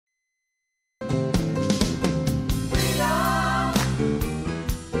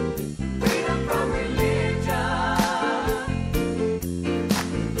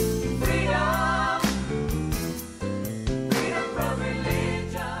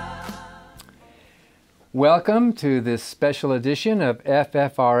Welcome to this special edition of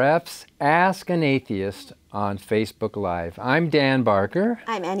FFRF's Ask an Atheist on Facebook Live. I'm Dan Barker.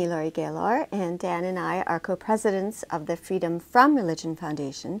 I'm Annie Laurie Gaylor, and Dan and I are co-presidents of the Freedom from Religion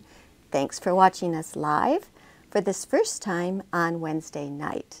Foundation. Thanks for watching us live for this first time on Wednesday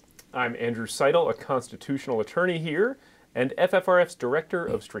night. I'm Andrew Seidel, a constitutional attorney here, and FFRF's Director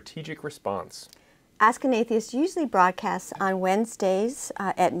of Strategic Response. Ask an Atheist usually broadcasts on Wednesdays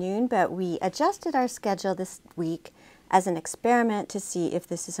at noon, but we adjusted our schedule this week as an experiment to see if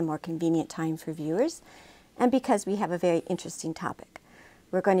this is a more convenient time for viewers, and because we have a very interesting topic.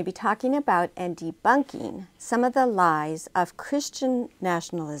 We're going to be talking about and debunking some of the lies of Christian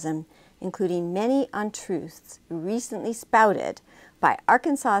nationalism, including many untruths recently spouted by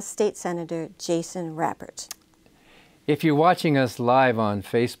Arkansas State Senator Jason Rapert. If you're watching us live on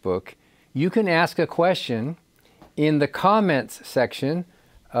Facebook, you can ask a question in the comments section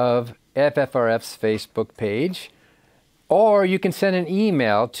of FFRF's Facebook page, or you can send an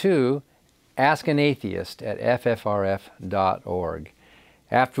email to askanatheist@ffrf.org.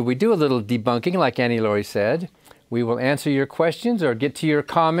 After we do a little debunking, like Annie Laurie said, we will answer your questions or get to your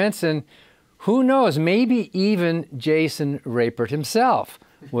comments, and who knows, maybe even Jason Rapert himself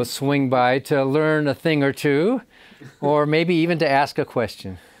will swing by to learn a thing or two, or maybe even to ask a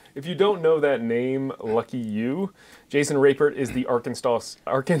question. If you don't know that name, lucky you. Jason Rapert is the Arkansas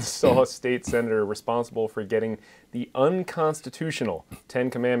State Senator responsible for getting the unconstitutional Ten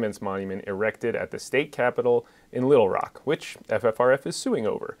Commandments monument erected at the state capitol in Little Rock, which FFRF is suing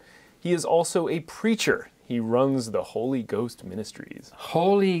over. He is also a preacher. He runs the Holy Ghost Ministries.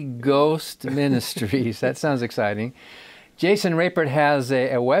 Holy Ghost Ministries, that sounds exciting. Jason Rapert has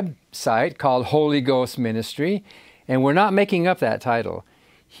a website called Holy Ghost Ministry, and we're not making up that title.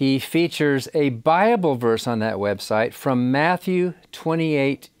 He features a Bible verse on that website from Matthew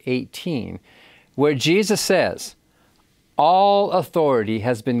 28:18, where Jesus says, "All authority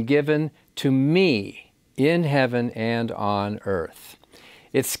has been given to me in heaven and on earth."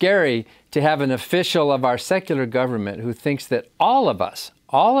 It's scary to have an official of our secular government who thinks that all of us,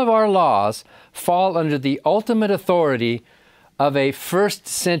 all of our laws, fall under the ultimate authority of a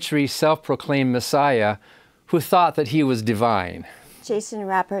first-century self-proclaimed Messiah who thought that he was divine. Jason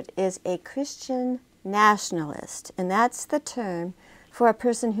Rapert is a Christian nationalist, and that's the term for a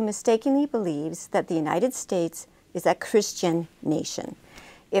person who mistakenly believes that the United States is a Christian nation.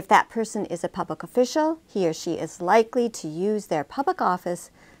 If that person is a public official, he or she is likely to use their public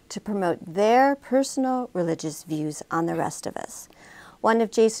office to promote their personal religious views on the rest of us. One of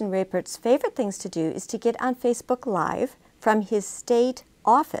Jason Rapert's favorite things to do is to get on Facebook Live from his state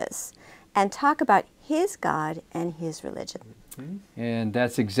office and talk about his God and his religion. And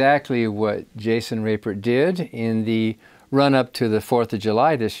that's exactly what Jason Rapert did in the run-up to the 4th of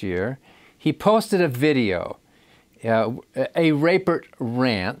July this year. He posted a video, a Rapert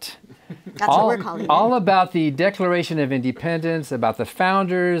rant, That's what we're calling it. All about the Declaration of Independence, about the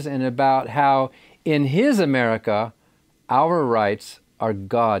founders, and about how in his America, our rights are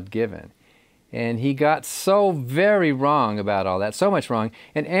God-given. And he got so very wrong about all that, so much wrong.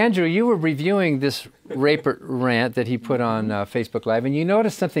 And Andrew, you were reviewing this Rapert rant that he put on Facebook Live, and you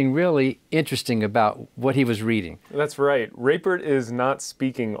noticed something really interesting about what he was reading. That's right. Rapert is not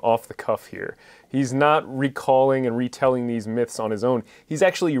speaking off the cuff here. He's not recalling and retelling these myths on his own. He's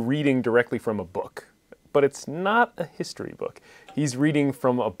actually reading directly from a book. But it's not a history book. He's reading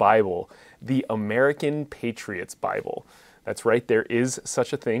from a Bible, the American Patriots Bible. That's right, there is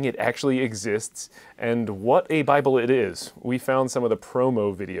such a thing. It actually exists. And what a Bible it is. We found some of the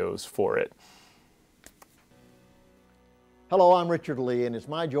promo videos for it. Hello, I'm Richard Lee, and it's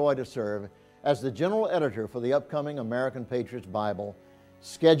my joy to serve as the general editor for the upcoming American Patriots Bible,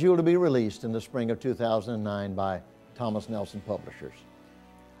 scheduled to be released in the spring of 2009 by Thomas Nelson Publishers.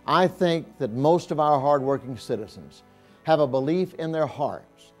 I think that most of our hardworking citizens have a belief in their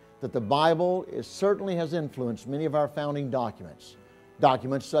hearts that the Bible certainly has influenced many of our founding documents,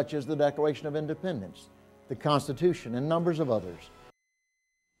 documents such as the Declaration of Independence, the Constitution, and numbers of others.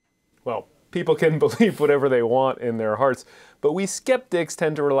 Well, people can believe whatever they want in their hearts, but we skeptics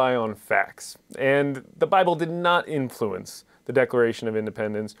tend to rely on facts. And the Bible did not influence the Declaration of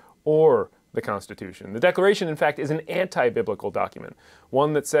Independence or the Constitution. The Declaration, in fact, is an anti-biblical document,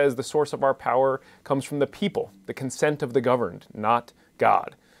 one that says the source of our power comes from the people, the consent of the governed, not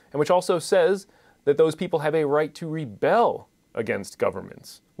God, and which also says that those people have a right to rebel against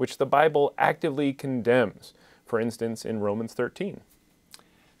governments, which the Bible actively condemns, for instance, in Romans 13.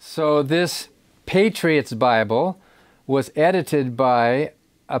 So this Patriots Bible was edited by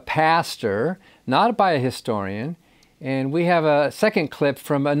a pastor, not by a historian, and we have a second clip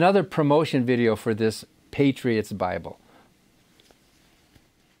from another promotion video for this Patriots Bible.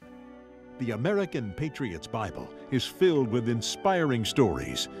 The American Patriots Bible is filled with inspiring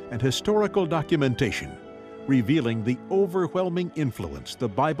stories and historical documentation, revealing the overwhelming influence the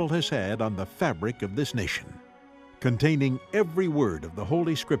Bible has had on the fabric of this nation. Containing every word of the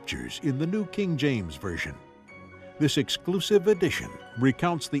Holy Scriptures in the New King James Version, this exclusive edition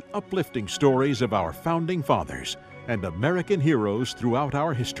recounts the uplifting stories of our founding fathers and American heroes throughout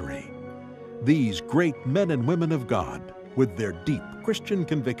our history. These great men and women of God, with their deep Christian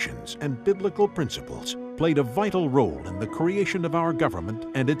convictions and biblical principles, played a vital role in the creation of our government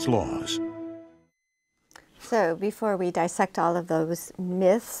and its laws. So before we dissect all of those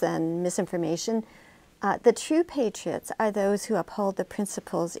myths and misinformation, the true patriots are those who uphold the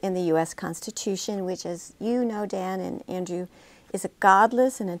principles in the U.S. Constitution, which, as you know, Dan and Andrew, is a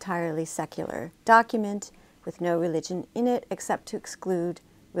godless and entirely secular document with no religion in it except to exclude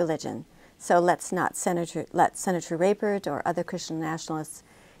religion. So let's not let Senator Rapert or other Christian nationalists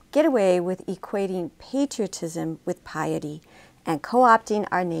get away with equating patriotism with piety and co-opting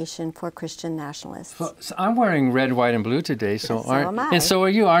our nation for Christian nationalists. Well, so I'm wearing red, white, and blue today, so am I. and so are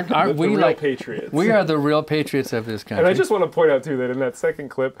you. Aren't we we? real Like patriots? We are the real patriots of this country. And I just want to point out too that in that second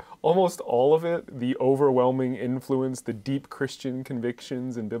clip, almost all of it, the overwhelming influence, the deep Christian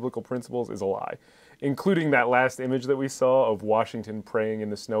convictions and biblical principles, is a lie, including that last image that we saw of Washington praying in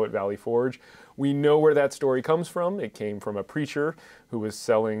the snow at Valley Forge. We know where that story comes from. It came from a preacher who was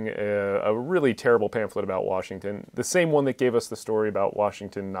selling a really terrible pamphlet about Washington, the same one that gave us the story about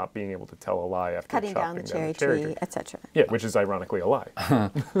Washington not being able to tell a lie after Cutting down the cherry tree, etc. Yeah, which is ironically a lie.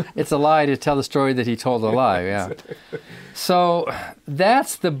 It's a lie to tell the story that he told a lie, yeah. So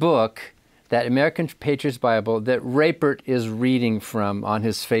that's the book, that American Patriots Bible, that Rapert is reading from on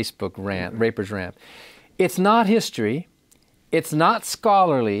his Facebook rant, Rapert's rant. It's not history. It's not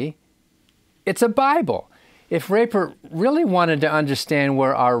scholarly. It's a Bible. If Rapert really wanted to understand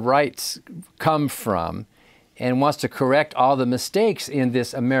where our rights come from and wants to correct all the mistakes in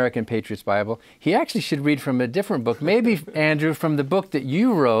this American Patriots Bible, he actually should read from a different book. Maybe, Andrew, from the book that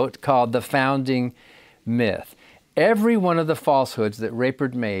you wrote called The Founding Myth. Every one of the falsehoods that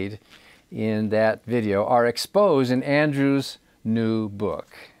Rapert made in that video are exposed in Andrew's new book.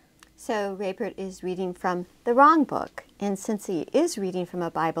 So Rapert is reading from the wrong book, and since he is reading from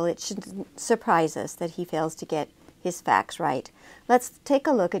a Bible, it shouldn't surprise us that he fails to get his facts right. Let's take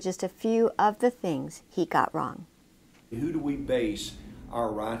a look at just a few of the things he got wrong. Who do we base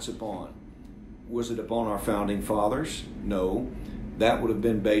our rights upon? Was it upon our founding fathers? No. That would have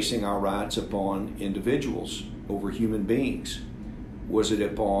been basing our rights upon individuals over human beings. Was it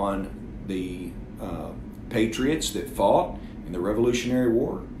upon the patriots that fought in the Revolutionary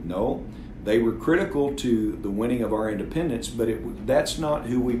War? No. They were critical to the winning of our independence, but that's not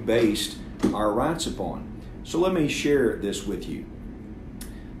who we based our rights upon. So let me share this with you.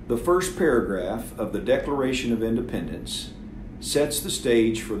 The first paragraph of the Declaration of Independence sets the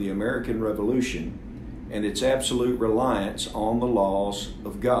stage for the American Revolution and its absolute reliance on the laws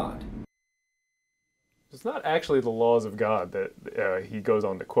of God. It's not actually the laws of God that he goes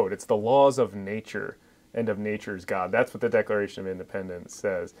on to quote. It's the laws of nature and of nature's God. That's what the Declaration of Independence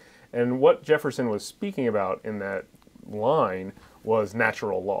says. And what Jefferson was speaking about in that line was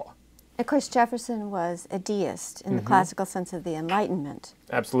natural law. Of course, Jefferson was a deist in the classical sense of the Enlightenment.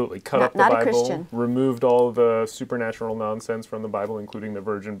 Absolutely. Cut up the not a Bible, Christian. removed all the supernatural nonsense from the Bible, including the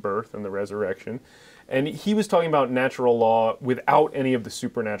virgin birth and the resurrection. And he was talking about natural law without any of the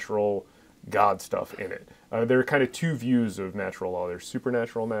supernatural God stuff in it. There are kind of two views of natural law. There's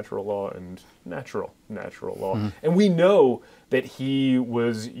supernatural natural law and natural law. And we know that he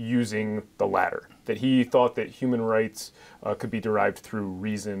was using the latter, that he thought that human rights could be derived through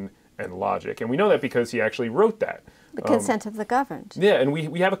reason and logic. And we know that because he actually wrote that. The consent of the governed. Yeah, and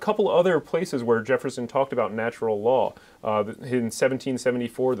we have a couple other places where Jefferson talked about natural law. In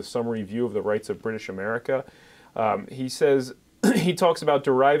 1774, the Summary View of the Rights of British America, he says, he talks about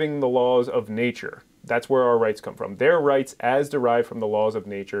deriving the laws of nature. That's where our rights come from. Their rights as derived from the laws of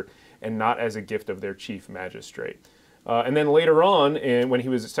nature and not as a gift of their chief magistrate. And then later on, when he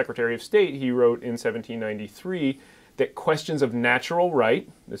was Secretary of State, he wrote in 1793 that questions of natural right,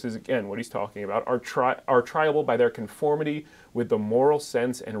 this is again what he's talking about, are triable by their conformity with the moral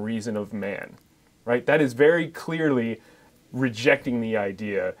sense and reason of man. Right? That is very clearly rejecting the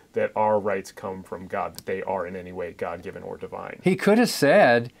idea that our rights come from God, that they are in any way God-given or divine. He could have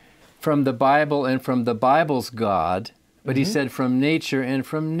said from the Bible and from the Bible's God, but he said from nature and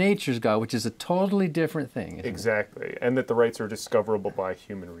from nature's God, which is a totally different thing. Exactly, and that the rights are discoverable by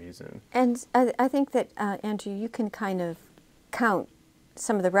human reason. And I think that, Andrew, you can kind of count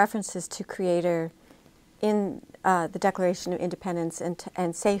some of the references to Creator in the Declaration of Independence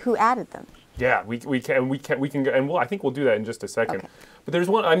and say who added them? Yeah, we can go, and I think we'll do that in just a second. Okay. But there's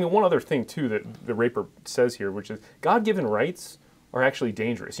one other thing too that the Rapert says here, which is God-given rights are actually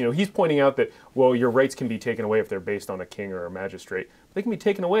dangerous. You know, he's pointing out that, well, your rights can be taken away if they're based on a king or a magistrate. But they can be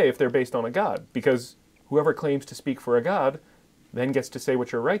taken away if they're based on a God, because whoever claims to speak for a God then gets to say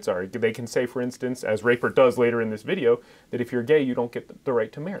what your rights are. They can say, for instance, as Rapert does later in this video, that if you're gay, you don't get the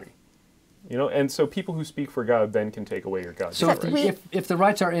right to marry. You know, and so people who speak for God then can take away your God's So rights. if the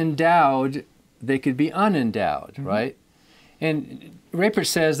rights are endowed, they could be unendowed, right? And Rapert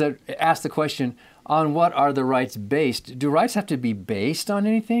says that, ask the question, on what are the rights based? Do rights have to be based on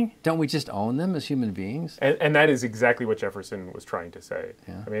anything? Don't we just own them as human beings? And that is exactly what Jefferson was trying to say.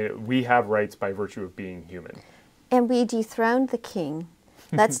 Yeah. I mean, we have rights by virtue of being human. And we dethroned the king.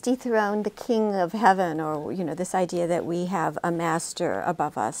 Let's dethrone the king of heaven, or, you know, this idea that we have a master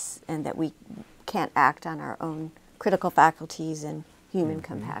above us and that we can't act on our own critical faculties and human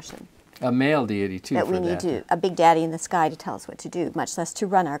compassion. A male deity, too, That we need a big daddy in the sky to tell us what to do, much less to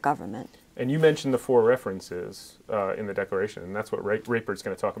run our government. And you mentioned the 4 references in the Declaration, and that's what Rapert's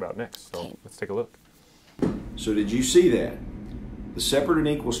going to talk about next. So let's take a look. So did you see that? The separate and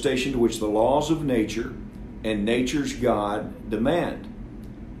equal station to which the laws of nature and nature's God demand.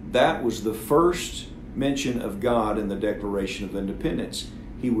 That was the first mention of God in the Declaration of Independence.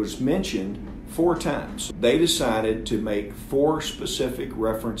 He was mentioned 4 times. They decided to make 4 specific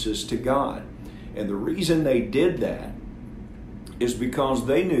references to God. And the reason they did that is because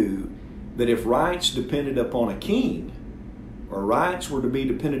they knew that if rights depended upon a king, or rights were to be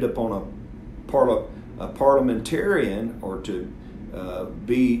dependent upon a parliamentarian, or to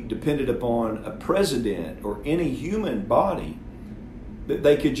be dependent upon a president or any human body, that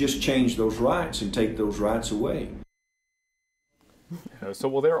they could just change those rights and take those rights away. So,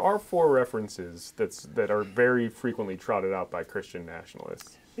 well, there are 4 references that are very frequently trotted out by Christian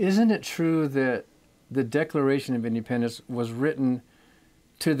nationalists. Isn't it true that the Declaration of Independence was written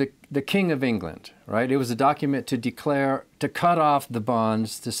to the King of England, right? It was a document to declare, to cut off the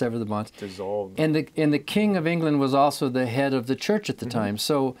bonds, to sever the bonds. Dissolve. And the King of England was also the head of the church at the time.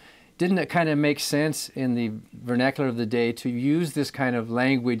 So didn't it kind of make sense in the vernacular of the day to use this kind of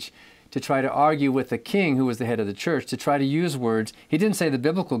language to try to argue with the king, who was the head of the church, to try to use words? He didn't say the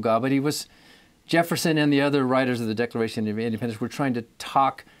biblical God, but he was, Jefferson and the other writers of the Declaration of Independence were trying to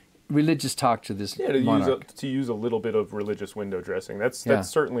talk, religious talk to this monarch. To use a little bit of religious window dressing. That's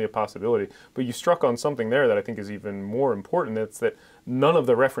certainly a possibility. But you struck on something there that I think is even more important. That's that none of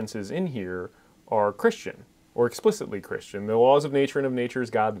the references in here are Christian or explicitly Christian. The laws of nature and of nature's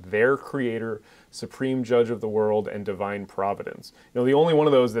God, their creator, supreme judge of the world, and divine providence. You know, the only one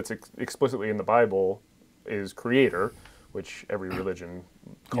of those that's explicitly in the Bible is creator, which every religion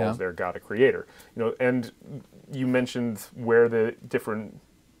calls their God a creator. You know, and you mentioned where the different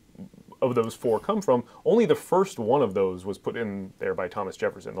of those 4 come from. Only the first one of those was put in there by Thomas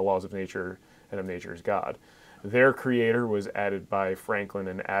Jefferson, the laws of nature and of nature's God. Their creator was added by Franklin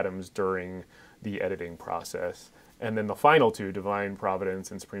and Adams during the editing process. And then the final 2, divine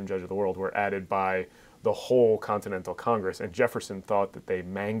providence and supreme judge of the world, were added by the whole Continental Congress. And Jefferson thought that they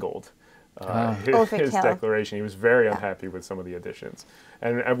mangled his declaration. He was very unhappy with some of the additions.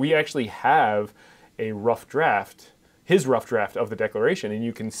 And we actually have a rough draft, his rough draft of the Declaration, and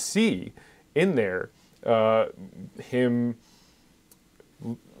you can see in there how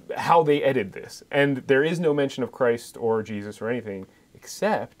they edited this. And there is no mention of Christ or Jesus or anything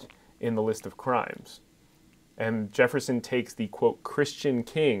except in the list of crimes. And Jefferson takes the, quote, Christian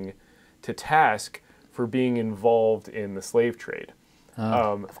king to task for being involved in the slave trade.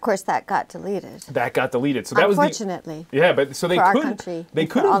 Of course, that got deleted. That got deleted. So that was unfortunately. Yeah, but so they for our could country, they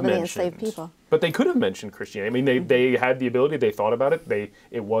could for all have the mentioned enslaved people. But they could have mentioned Christianity. I mean, they had the ability. They thought about it.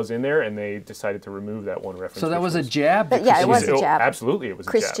 It was in there, and they decided to remove that one reference. So that was a jab. But yeah, it was a jab. Absolutely, it was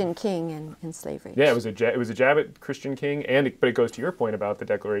Christian a jab. king and slavery. Yeah, it was a jab at Christian king, but it goes to your point about the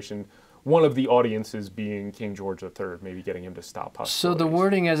Declaration. One of the audiences being King George III, maybe getting him to stop hostilities. So the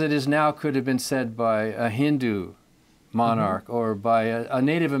wording as it is now could have been said by a Hindu monarch or by a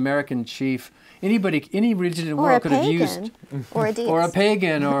Native American chief. Anybody, any religion in the world could have used, or a deist. or a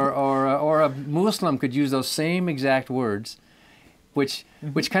pagan, or a Muslim could use those same exact words, which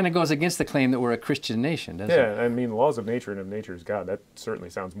kind of goes against the claim that we're a Christian nation, doesn't it? Yeah, I mean, laws of nature and of nature's God. That certainly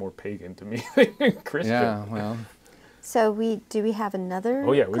sounds more pagan to me than Christian. Yeah, well. So do we have another?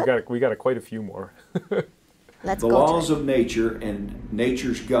 Oh yeah, we got quite a few more. Let's the go laws of nature and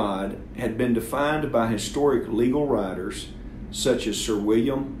nature's God had been defined by historic legal writers such as Sir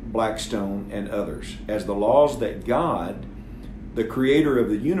William Blackstone and others as the laws that God the Creator of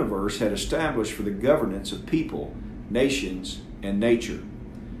the universe had established for the governance of people, nations, and nature.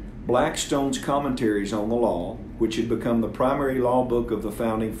 Blackstone's commentaries on the law, which had become the primary law book of the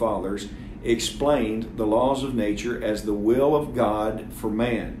Founding Fathers, explained the laws of nature as the will of God for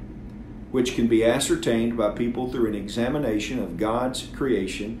man, which can be ascertained by people through an examination of God's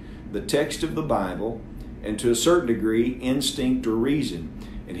creation, the text of the Bible, and to a certain degree, instinct or reason.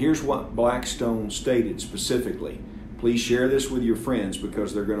 And here's what Blackstone stated specifically. Please share this with your friends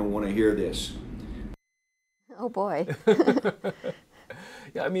because they're going to want to hear this. Oh boy.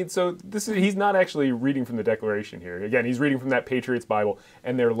 Yeah, I mean, so he's not actually reading from the Declaration here. Again, he's reading from that Patriots Bible,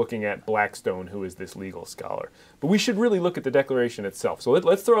 and they're looking at Blackstone, who is this legal scholar. But we should really look at the Declaration itself. So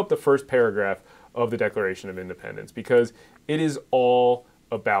let's throw up the first paragraph of the Declaration of Independence, because it is all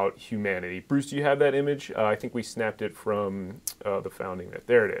about humanity. Bruce, do you have that image? I think we snapped it from the founding myth.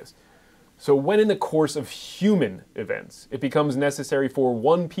 There it is. So when in the course of human events, it becomes necessary for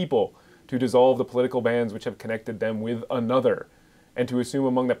one people to dissolve the political bands which have connected them with another, and to assume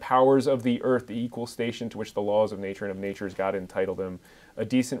among the powers of the earth the equal station to which the laws of nature and of nature's God entitle them, a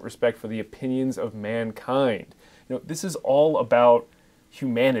decent respect for the opinions of mankind. You know, this is all about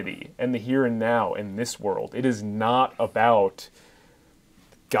humanity and the here and now in this world. It is not about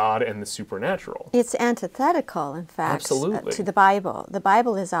God and the supernatural. It's antithetical, in fact, Absolutely. To the Bible. The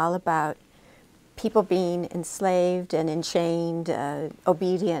Bible is all about people being enslaved and enchained,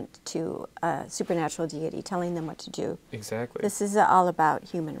 obedient to a supernatural deity, telling them what to do. Exactly. This is all about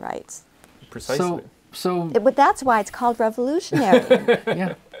human rights. Precisely. But that's why it's called revolutionary.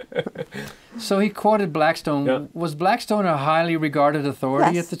 Yeah. So he quoted Blackstone. Yeah. Was Blackstone a highly regarded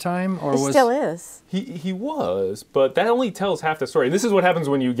authority Yes. at the time, or It was still is. He was, but that only tells half the story. And this is what happens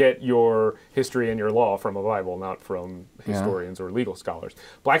when you get your history and your law from a Bible, not from historians or legal scholars.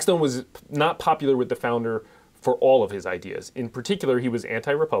 Blackstone was not popular with the founder for all of his ideas. In particular, he was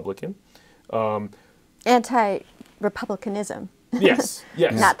anti-Republican. Anti-republicanism. Yes,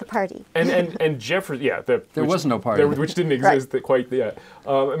 yes. Not the party. And Jefferson, yeah. There was no party. Which didn't exist quite yet.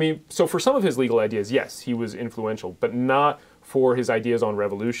 I mean, so for some of his legal ideas, yes, he was influential, but not for his ideas on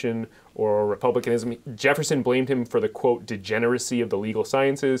revolution or republicanism. Jefferson blamed him for the, quote, degeneracy of the legal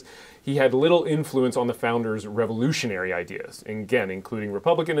sciences. He had little influence on the founders' revolutionary ideas, and again, including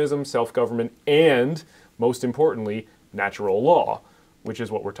republicanism, self-government, and, most importantly, natural law, which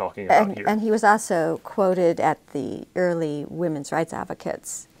is what we're talking about here. And he was also quoted at the early women's rights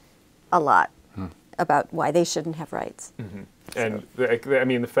advocates a lot about why they shouldn't have rights. Mm-hmm. And I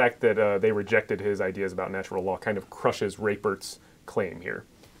mean, the fact that they rejected his ideas about natural law kind of crushes Rapert's claim here.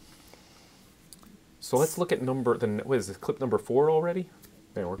 So let's look at what is this, clip number 4 already?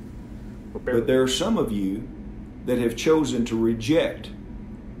 Yeah, we're barely. But there are some of you that have chosen to reject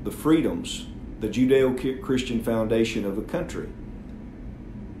the freedoms, the Judeo-Christian foundation of the country.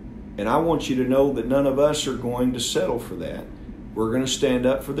 And I want you to know that none of us are going to settle for that. We're going to stand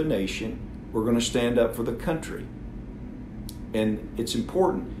up for the nation. We're going to stand up for the country. And it's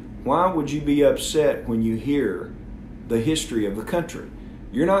important. Why would you be upset when you hear the history of the country?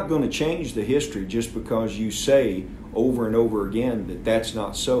 You're not going to change the history just because you say over and over again that that's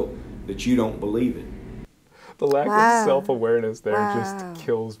not so, that you don't believe it. The lack of self-awareness there just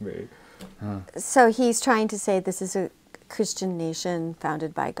kills me. So he's trying to say this is a Christian nation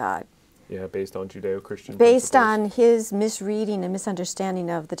founded by God. Yeah, based on Judeo-Christian Based principles. on his misreading and misunderstanding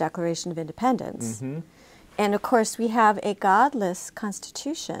of the Declaration of Independence. Mm-hmm. And of course, we have a godless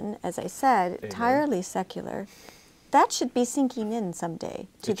constitution, as I said, entirely secular. That should be sinking in someday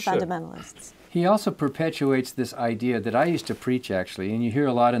to the fundamentalists. He also perpetuates this idea that I used to preach, actually, and you hear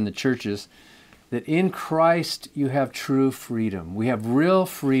a lot in the churches, that in Christ you have true freedom. We have real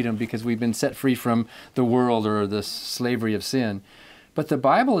freedom because we've been set free from the world or the slavery of sin. But the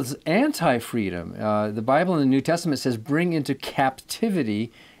Bible is anti-freedom. The Bible in the New Testament says, bring into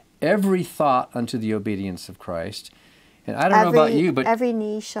captivity every thought unto the obedience of Christ. And I don't know about you, but every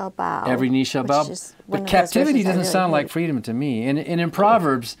knee shall bow. Every knee shall bow. But captivity doesn't sound like freedom to me. And in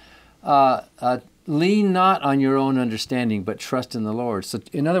Proverbs, lean not on your own understanding, but trust in the Lord. So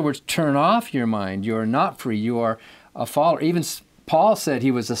in other words, turn off your mind. You are not free. You are a follower. Even Paul said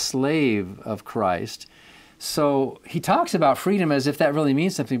he was a slave of Christ. So he talks about freedom as if that really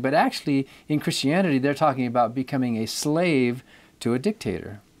means something, but actually in Christianity they're talking about becoming a slave to a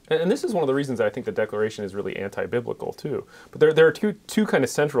dictator. And this is one of the reasons I think the Declaration is really anti-biblical too. But there are two kind of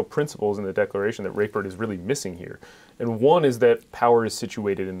central principles in the Declaration that Rapert is really missing here. And one is that power is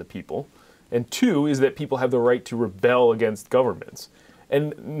situated in the people. And two is that people have the right to rebel against governments.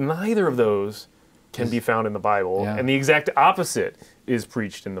 And neither of those can be found in the Bible, Yeah. and the exact opposite is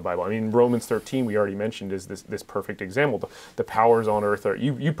preached in the Bible. I mean, Romans 13, we already mentioned, is this perfect example. The powers on earth are,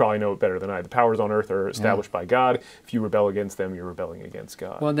 you probably know it better than I, the powers on earth are established by God. If you rebel against them, you're rebelling against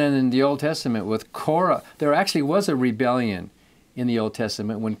God. Well, then in the Old Testament with Korah, there actually was a rebellion in the Old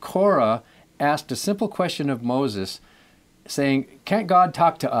Testament when Korah asked a simple question of Moses, saying, can't God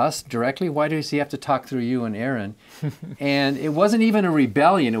talk to us directly? Why does he have to talk through you and Aaron? And it wasn't even a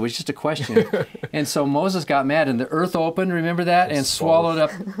rebellion, it was just a question. And so Moses got mad and the earth opened, remember that? And swallowed up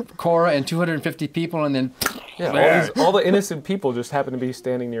Korah and 250 people, and then... Yeah, all the innocent people just happen to be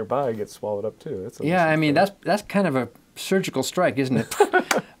standing nearby get swallowed up too. Yeah, I mean, that's kind of a surgical strike, isn't it?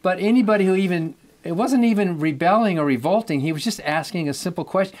 But anybody who even... It wasn't even rebelling or revolting. He was just asking a simple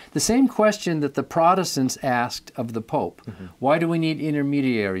question. The same question that the Protestants asked of the Pope. Why do we need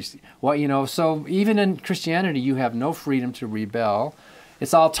intermediaries? Why, you know, so even in Christianity, you have no freedom to rebel.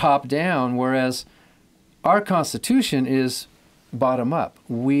 It's all top down, whereas our Constitution is bottom up.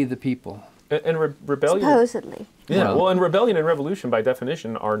 We the people. And rebellion... Supposedly. Yeah, well, and rebellion and revolution, by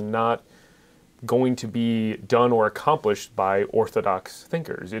definition, are not going to be done or accomplished by orthodox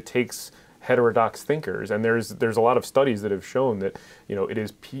thinkers. It takes heterodox thinkers, and there's a lot of studies that have shown that, you know, it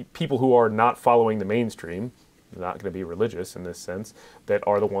is people who are not following the mainstream, not going to be religious in this sense, that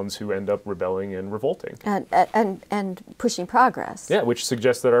are the ones who end up rebelling and revolting And pushing progress. Yeah, which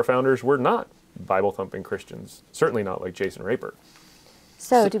suggests that our founders were not Bible thumping Christians, certainly not like Jason Rapert.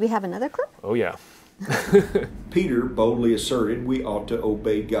 So do we have another clip? Oh yeah. Peter boldly asserted we ought to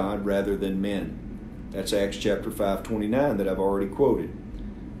obey God rather than men. That's Acts chapter 5:29 that I've already quoted.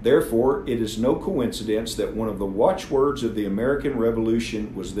 Therefore, it is no coincidence that one of the watchwords of the American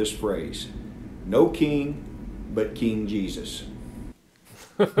Revolution was this phrase, no king but King Jesus.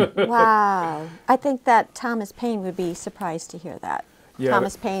 Wow. I think that Thomas Paine would be surprised to hear that. Yeah,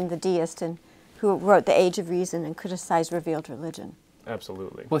 Thomas Paine, the deist, and who wrote The Age of Reason and criticized revealed religion.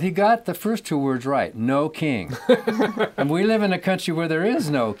 Absolutely. Well, he got the first two words right, no king. And we live in a country where there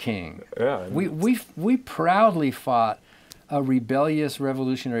is no king. Yeah. We proudly fought a rebellious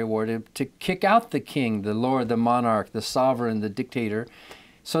revolutionary war to kick out the king, the lord, the monarch, the sovereign, the dictator,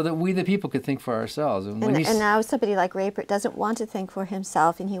 so that we the people could think for ourselves. And now somebody like Rapert doesn't want to think for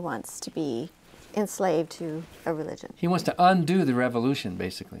himself, and he wants to be enslaved to a religion. He wants to undo the revolution,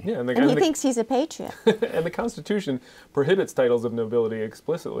 basically. Yeah, and he thinks he's a patriot. And the Constitution prohibits titles of nobility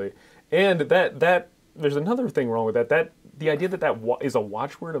explicitly. And that there's another thing wrong with that. The idea that is a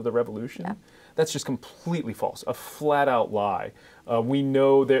watchword of the revolution, that's just completely false, a flat-out lie. We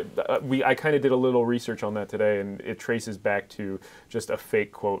know that I kind of did a little research on that today, and it traces back to just a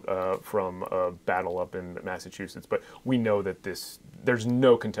fake quote from a battle up in Massachusetts. But we know that there's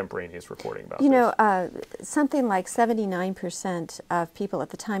no contemporaneous reporting about this. You know, something like 79% of people at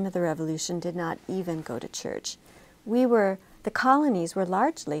the time of the Revolution did not even go to church. The colonies were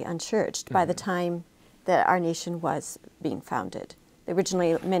largely unchurched by the time that our nation was being founded.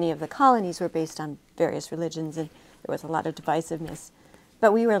 Originally, many of the colonies were based on various religions, and there was a lot of divisiveness.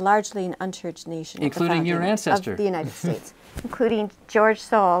 But we were largely an unchurched nation. Including your ancestor. Of the United States. Including George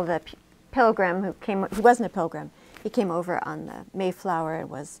Soule, the pilgrim who wasn't a pilgrim. He came over on the Mayflower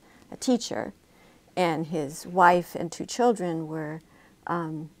and was a teacher. And his wife and 2 children were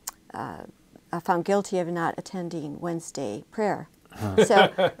found guilty of not attending Wednesday prayer. So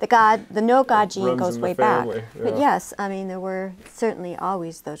the no God gene goes way back. Yeah. But yes, I mean, there were certainly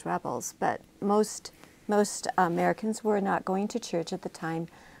always those rebels, but most Americans were not going to church at the time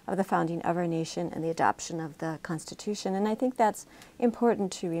of the founding of our nation and the adoption of the Constitution, and I think that's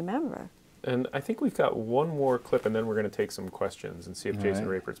important to remember. And I think we've got one more clip, and then we're going to take some questions and see if Jason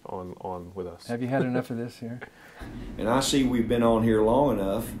Rapert's on with us. Have you had enough of this here? And I see we've been on here long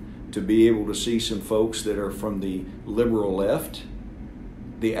enough to be able to see some folks that are from the liberal left,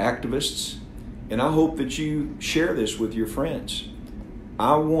 the activists, and I hope that you share this with your friends.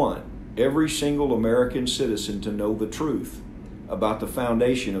 I want every single American citizen to know the truth about the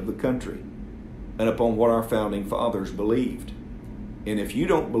foundation of the country and upon what our founding fathers believed. And if you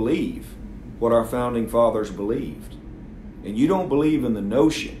don't believe what our founding fathers believed, and you don't believe in the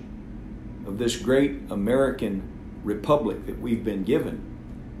notion of this great American republic that we've been given,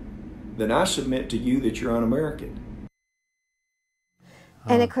 then I submit to you that you're un-American.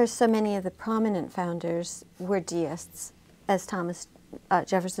 And of course, so many of the prominent founders were deists, as Thomas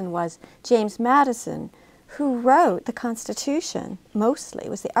Jefferson was. James Madison, who wrote the Constitution, mostly,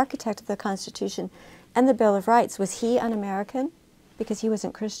 was the architect of the Constitution and the Bill of Rights. Was he un-American because he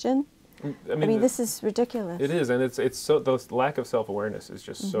wasn't Christian? I mean, this is ridiculous. It is, and it's so, the lack of self-awareness is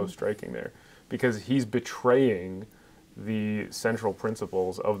just so striking there, because he's betraying the central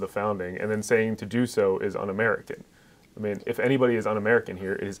principles of the founding and then saying to do so is un-American. I mean, if anybody is un-American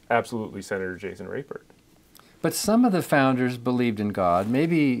here, it is absolutely Senator Jason Rapert. But some of the founders believed in God,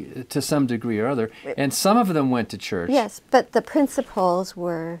 maybe to some degree or other, and some of them went to church. Yes, but the principles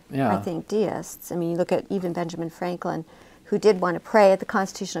were, Yeah. I think, deists. I mean, you look at even Benjamin Franklin, who did want to pray at the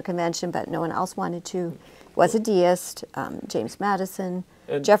Constitutional Convention, but no one else wanted to, was a deist. James Madison,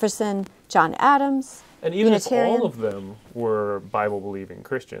 And- Jefferson, John Adams, And even Unitarian. if all of them were Bible-believing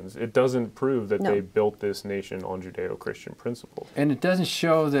Christians, it doesn't prove that No. they built this nation on Judeo-Christian principles. And it doesn't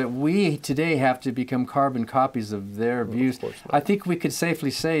show that we today have to become carbon copies of their views. course not. I think we could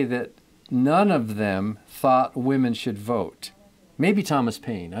safely say that none of them thought women should vote. Maybe Thomas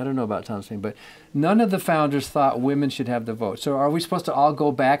Paine. I don't know about Thomas Paine, but none of the founders thought women should have the vote. So are we supposed to all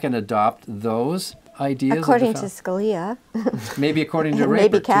go back and adopt those ideas? according of to the Scalia, maybe according to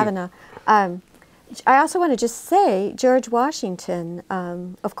Rapert, maybe too. Kavanaugh. I also want to just say George Washington,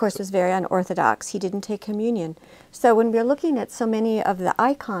 of course, was very unorthodox. He didn't take communion. So when we're looking at so many of the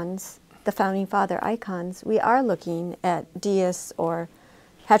icons, the Founding Father icons, we are looking at deists or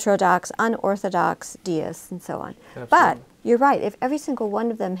heterodox, unorthodox deists and so on. Absolutely. But you're right. If every single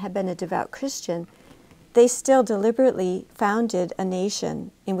one of them had been a devout Christian, they still deliberately founded a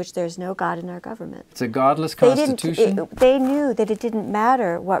nation in which there's no God in our government. It's a godless constitution. They knew that it didn't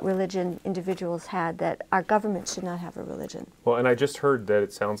matter what religion individuals had, that our government should not have a religion. Well, and I just heard that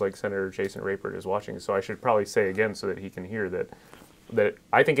it sounds like Senator Jason Rapert is watching, so I should probably say again so that he can hear that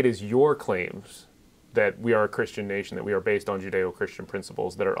I think it is your claims that we are a Christian nation, that we are based on Judeo-Christian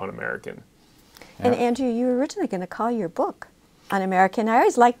principles that are un-American. And Andrew, you were originally going to call your book Un-American. I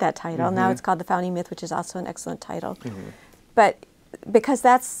always liked that title. Now it's called The Founding Myth, which is also an excellent title. But because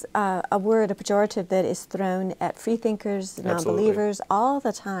that's a word, a pejorative that is thrown at freethinkers, non-believers all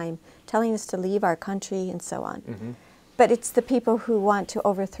the time, telling us to leave our country and so on. But it's the people who want to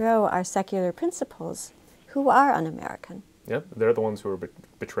overthrow our secular principles who are un-American. Yep, they're the ones who are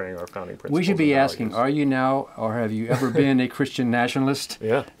betraying our founding principles. We should be and asking, values. are you now or have you ever been a Christian nationalist?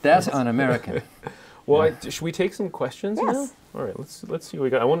 Yeah. That's un-American. Well, should we take some questions Yes. now? All right, let's see what we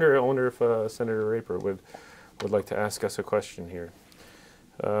got. I wonder if Senator Rapert would like to ask us a question here.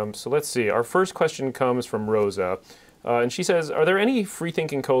 So let's see. Our first question comes from Rosa, and she says, "Are there any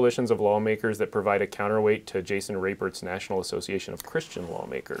free-thinking coalitions of lawmakers that provide a counterweight to Jason Rapert's National Association of Christian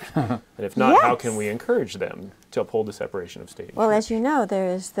Lawmakers? And if not, how can we encourage them to uphold the separation of state and Well, church?" as you know, there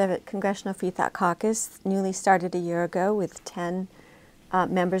is the Congressional Free Thought Caucus, newly started a year ago with 10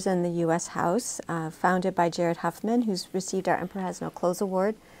 members in the U.S. House, founded by Jared Huffman, who's received our Emperor Has No Clothes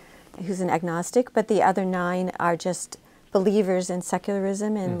Award, who's an agnostic, but the other 9 are just believers in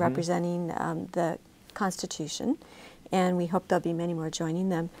secularism and representing the Constitution, and we hope there'll be many more joining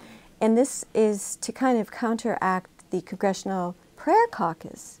them. And this is to kind of counteract the Congressional Prayer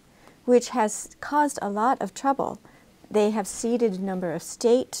Caucus, which has caused a lot of trouble. They have seeded a number of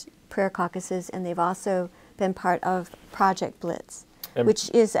state prayer caucuses, and they've also been part of Project Blitz, which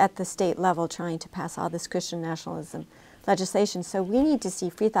is at the state level trying to pass all this Christian nationalism legislation. So we need to see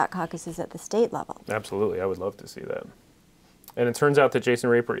free thought caucuses at the state level. Absolutely, I would love to see that. And it turns out that Jason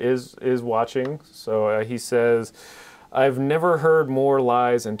Rapert is watching. So he says, "I've never heard more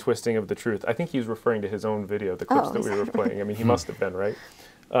lies and twisting of the truth." I think he was referring to his own video, the clips that we were playing. I mean, he must have been, right?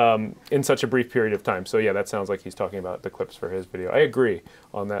 In such a brief period of time. So yeah, that sounds like he's talking about the clips for his video. I agree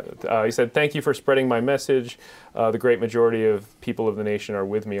on that. He said, "Thank you for spreading my message. The great majority of people of the nation are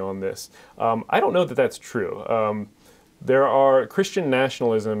with me on this." I don't know that that's true. There are Christian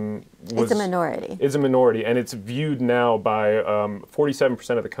nationalism It's a minority. Is a minority, and it's viewed now by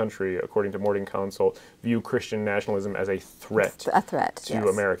 47% of the country, according to Morning Consult, view Christian nationalism as a threat to yes.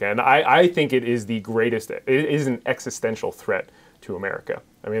 America. And I think it is the greatest. It is an existential threat to America.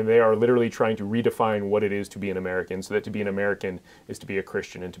 I mean, they are literally trying to redefine what it is to be an American, so that to be an American is to be a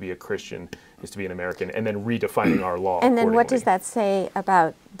Christian, and to be a Christian is to be an American, and then redefining our law And then what accordingly. does that say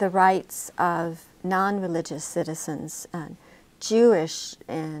about the rights of non-religious citizens, Jewish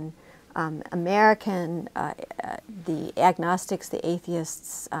and American, the agnostics, the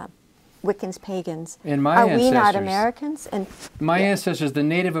atheists, Wiccans, pagans? And my are we not ancestors- Americans? And My ancestors, the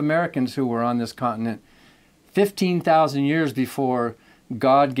Native Americans who were on this continent 15,000 years before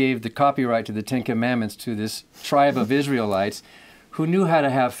God gave the copyright to the Ten Commandments to this tribe of Israelites who knew how to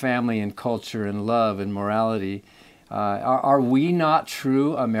have family and culture and love and morality. Are we not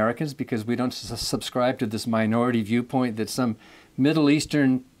true Americans because we don't subscribe to this minority viewpoint that some Middle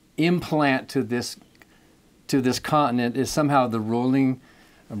Eastern implant to this continent is somehow the ruling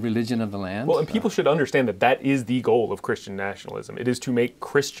religion of the land? Well, and people should understand that that is the goal of Christian nationalism. It is to make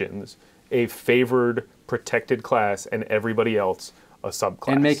Christians a favored, protected class and everybody else a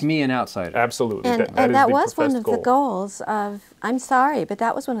subclass. And make me an outsider. Absolutely. And that that is the was one professed of goal. the goals of, I'm sorry, but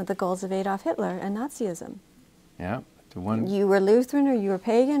that was one of the goals of Adolf Hitler and Nazism. Yeah. The one, You were Lutheran or you were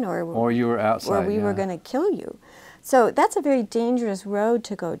pagan or you were outside. or we were going to kill you. So that's a very dangerous road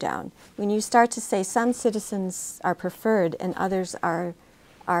to go down. When you start to say some citizens are preferred and others are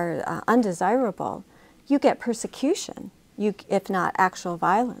undesirable, you get persecution, if not actual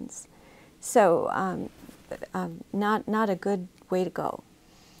violence. So not a good way to go.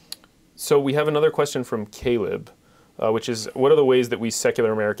 So we have another question from Caleb, which is, what are the ways that we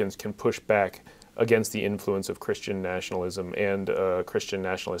secular Americans can push back against the influence of Christian nationalism and Christian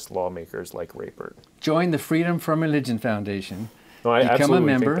nationalist lawmakers like Rapert? Join the Freedom from Religion Foundation. No, I Become a absolutely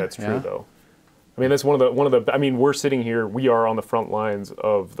member. think that's true, Yeah. though. I mean, that's one of the. I mean, we're sitting here. We are on the front lines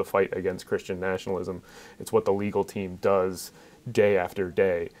of the fight against Christian nationalism. It's what the legal team does day after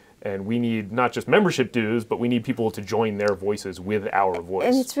day, and we need not just membership dues, but we need people to join their voices with our voice.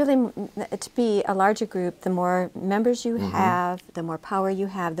 And it's really, to be a larger group, the more members you have, the more power you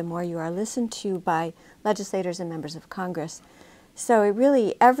have, the more you are listened to by legislators and members of Congress. So it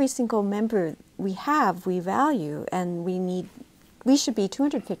really, every single member we have, we value, and we should be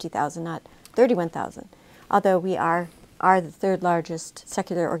 250,000, not 31,000. Although we are the third largest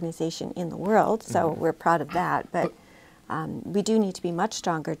secular organization in the world, so we're proud of that. But we do need to be much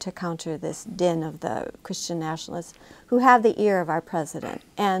stronger to counter this din of the Christian nationalists who have the ear of our president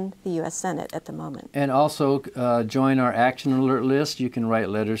and the U.S. Senate at the moment. And also join our action alert list. You can write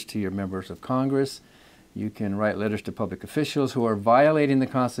letters to your members of Congress. You can write letters to public officials who are violating the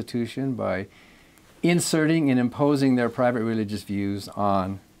Constitution by inserting and imposing their private religious views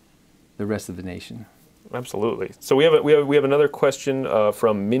on the rest of the nation. Absolutely. So we have another question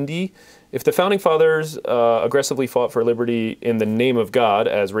from Mindy. If the founding fathers aggressively fought for liberty in the name of God,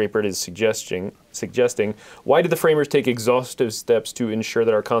 as Rapert is suggesting, why did the framers take exhaustive steps to ensure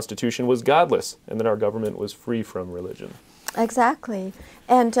that our Constitution was godless and that our government was free from religion? Exactly.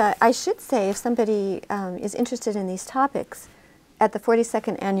 And I should say, if somebody is interested in these topics, at the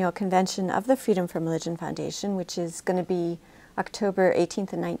 42nd Annual Convention of the Freedom from Religion Foundation, which is going to be October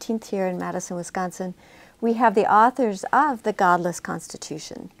 18th and 19th here in Madison, Wisconsin, we have the authors of The Godless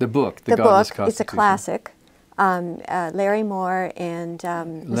Constitution. The book, The Godless book, Constitution. it's a classic. Larry Moore and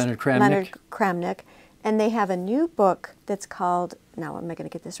Leonard Kramnik. Leonard Kramnik. And they have a new book that's called, now am I going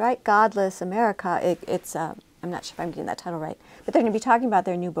to get this right? Godless America. It's I'm not sure if I'm getting that title right. But they're going to be talking about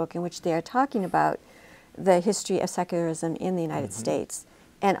their new book in which they are talking about the history of secularism in the United States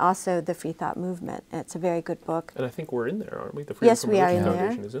and also the free thought movement. And it's a very good book. And I think we're in there, aren't we? The Freedom Yes, from we are Religion in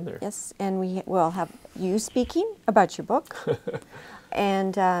Foundation there. is in there. Yes, and we will have you speaking about your book.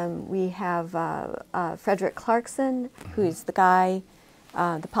 And we have Frederick Clarkson, who's the guy,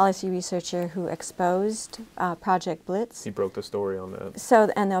 the policy researcher who exposed Project Blitz. He broke the story on that.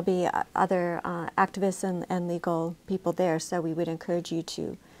 So, and there'll be other activists and legal people there. So we would encourage you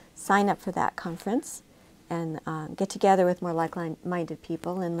to sign up for that conference and get together with more like-minded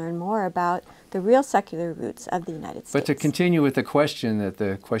people and learn more about the real secular roots of the United States. But to continue with the question that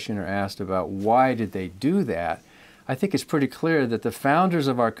the questioner asked about why did they do that, I think it's pretty clear that the founders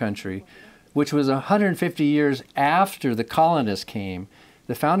of our country, which was 150 years after the colonists came,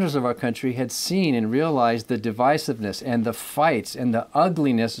 the founders of our country had seen and realized the divisiveness and the fights and the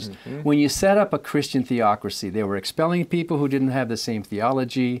ugliness when you set up a Christian theocracy. They were expelling people who didn't have the same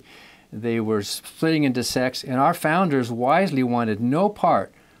theology. They were splitting into sects, and our founders wisely wanted no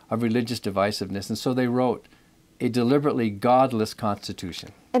part of religious divisiveness, and so they wrote a deliberately godless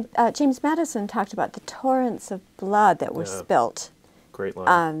constitution. And James Madison talked about the torrents of blood that were spilt. Great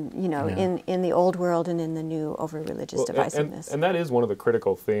line. You know, in the old world and in the new over religious divisiveness. And that is one of the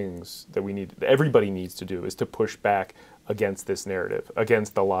critical things that everybody needs to do, is to push back against this narrative,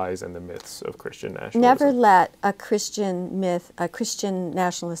 against the lies and the myths of Christian nationalism. Never let a Christian myth, a Christian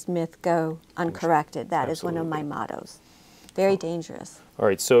nationalist myth go uncorrected. That is one of my mottos. Very dangerous. All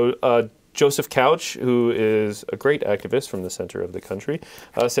right, so Joseph Couch, who is a great activist from the center of the country,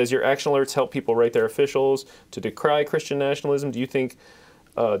 says your action alerts help people write their officials to decry Christian nationalism. Do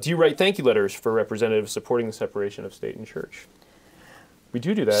you write thank you letters for representatives supporting the separation of state and church? We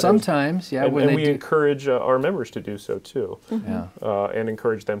do that. Sometimes, yeah. And we encourage our members to do so, too. And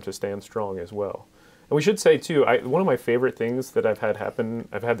encourage them to stand strong as well. And we should say, too, one of my favorite things that I've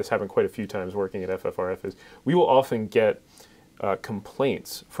had this happen quite a few times working at FFRF, is we will often get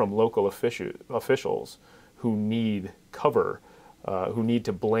complaints from local officials who need cover, who need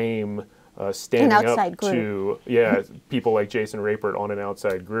to blame standing up to people like Jason Rapert on an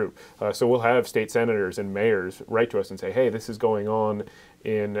outside group. So we'll have state senators and mayors write to us and say, hey, this is going on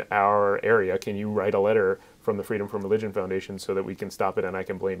in our area. Can you write a letter from the Freedom from Religion Foundation so that we can stop it and I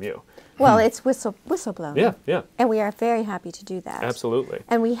can blame you? Well, it's whistleblowing. Yeah, yeah. And we are very happy to do that. Absolutely.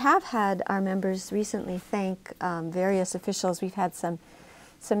 And we have had our members recently thank various officials. We've had some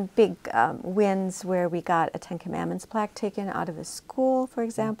big wins where we got a Ten Commandments plaque taken out of a school, for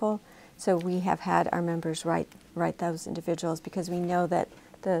example. So we have had our members write those individuals because we know that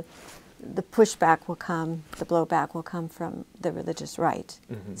the pushback will come, the blowback will come from the religious right.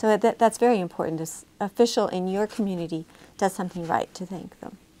 Mm-hmm. So that's very important. This official in your community does something right to thank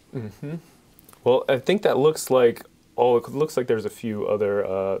them. Mm-hmm. Well, I think that looks like it looks like there's a few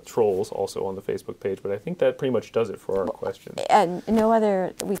other trolls also on the Facebook page, but I think that pretty much does it for our questions. And no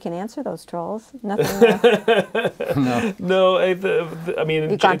other, we can answer those trolls. Nothing. No. I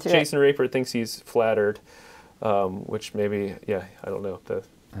mean, Jason Rapert thinks he's flattered, which maybe, yeah, I don't know.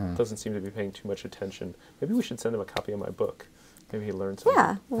 Doesn't seem to be paying too much attention. Maybe we should send him a copy of my book. Maybe he learned something.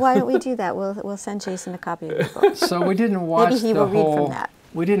 Yeah, why don't we do that? We'll send Jason a copy of your book. So we didn't watch Maybe he will read from that.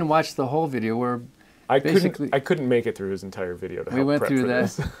 We didn't watch the whole video. I couldn't make it through his entire video to help went prep through for that.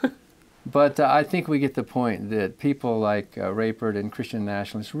 this. But I think we get the point that people like Rapert and Christian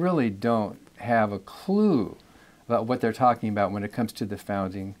nationalists really don't have a clue about what they're talking about when it comes to the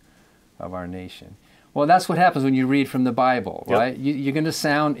founding of our nation. Well, that's what happens when you read from the Bible, right? Yep. You're going to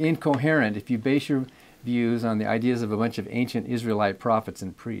sound incoherent if you base your views on the ideas of a bunch of ancient Israelite prophets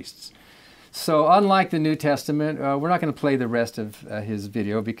and priests. So unlike the New Testament, we're not going to play the rest of his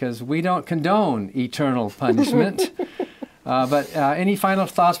video because we don't condone eternal punishment. But any final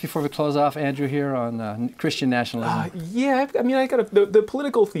thoughts before we close off, Andrew, here on Christian nationalism? Yeah, I mean, the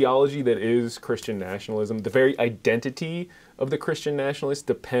political theology that is Christian nationalism, the very identity of the Christian nationalist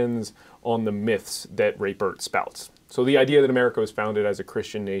depends on the myths that Rapert spouts. So the idea that America was founded as a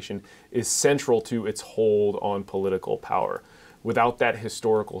Christian nation is central to its hold on political power. Without that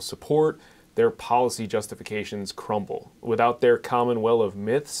historical support, their policy justifications crumble. Without their commonwealth of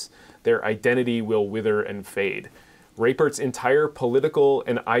myths, their identity will wither and fade. Rapert's entire political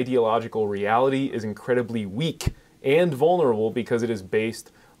and ideological reality is incredibly weak and vulnerable because it is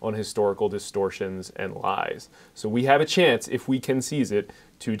based on historical distortions and lies. So we have a chance, if we can seize it,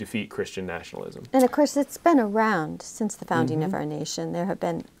 to defeat Christian nationalism. And of course, it's been around since the founding of our nation. There have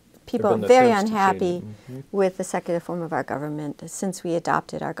been people very unhappy with the secular form of our government since we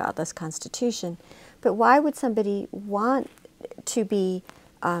adopted our godless constitution. But why would somebody want to be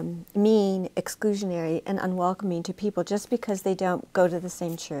mean, exclusionary, and unwelcoming to people just because they don't go to the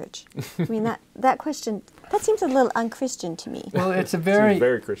same church? I mean, that question, that seems a little unchristian to me. Well, it's a very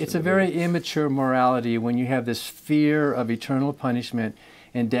immature morality when you have this fear of eternal punishment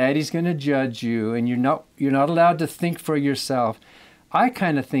and Daddy's going to judge you and you're not allowed to think for yourself. I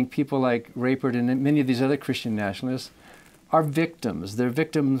kind of think people like Rapert and many of these other Christian nationalists are victims. They're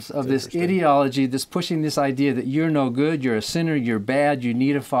victims of this ideology, this pushing this idea that you're no good, you're a sinner, you're bad, you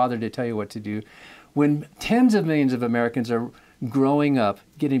need a father to tell you what to do. When tens of millions of Americans are growing up,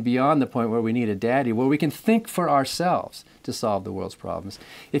 getting beyond the point where we need a daddy, where we can think for ourselves to solve the world's problems.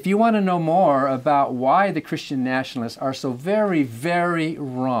 If you want to know more about why the Christian nationalists are so very, very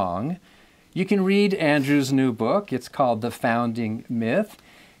wrong, you can read Andrew's new book. It's called The Founding Myth.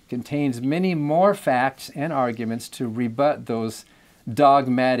 It contains many more facts and arguments to rebut those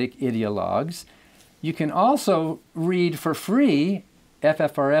dogmatic ideologues. You can also read for free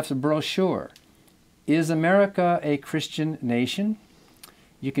FFRF's brochure, Is America a Christian Nation?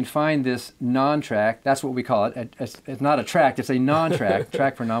 You can find this non-tract, that's what we call it. It's not a tract, it's a non-tract,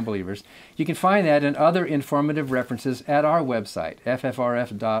 tract for non-believers. You can find that and other informative references at our website,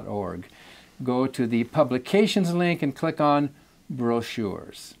 ffrf.org. Go to the publications link and click on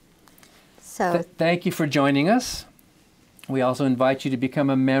brochures. So thank you for joining us. We also invite you to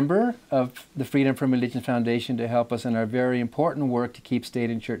become a member of the Freedom from Religion Foundation to help us in our very important work to keep state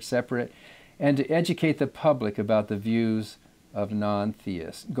and church separate and to educate the public about the views of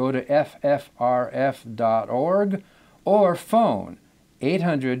non-theists. Go to ffrf.org or phone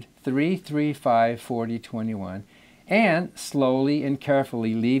 800-335-4021 and slowly and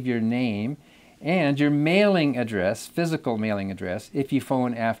carefully leave your name and your mailing address, physical mailing address, if you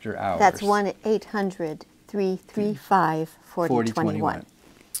phone after hours. That's 1-800-335-4021.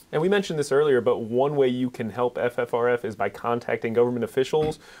 And we mentioned this earlier, but one way you can help FFRF is by contacting government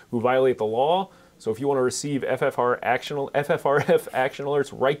officials who violate the law. So if you want to receive FFRF action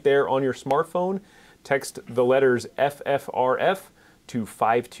alerts right there on your smartphone, text the letters FFRF to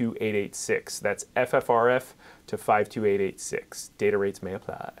 52886. That's FFRF to 52886. Data rates may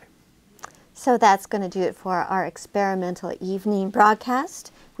apply. So that's going to do it for our experimental evening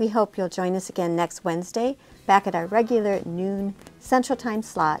broadcast. We hope you'll join us again next Wednesday back at our regular noon Central Time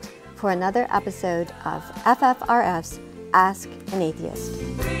slot for another episode of FFRF's Ask an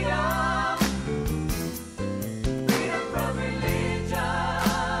Atheist.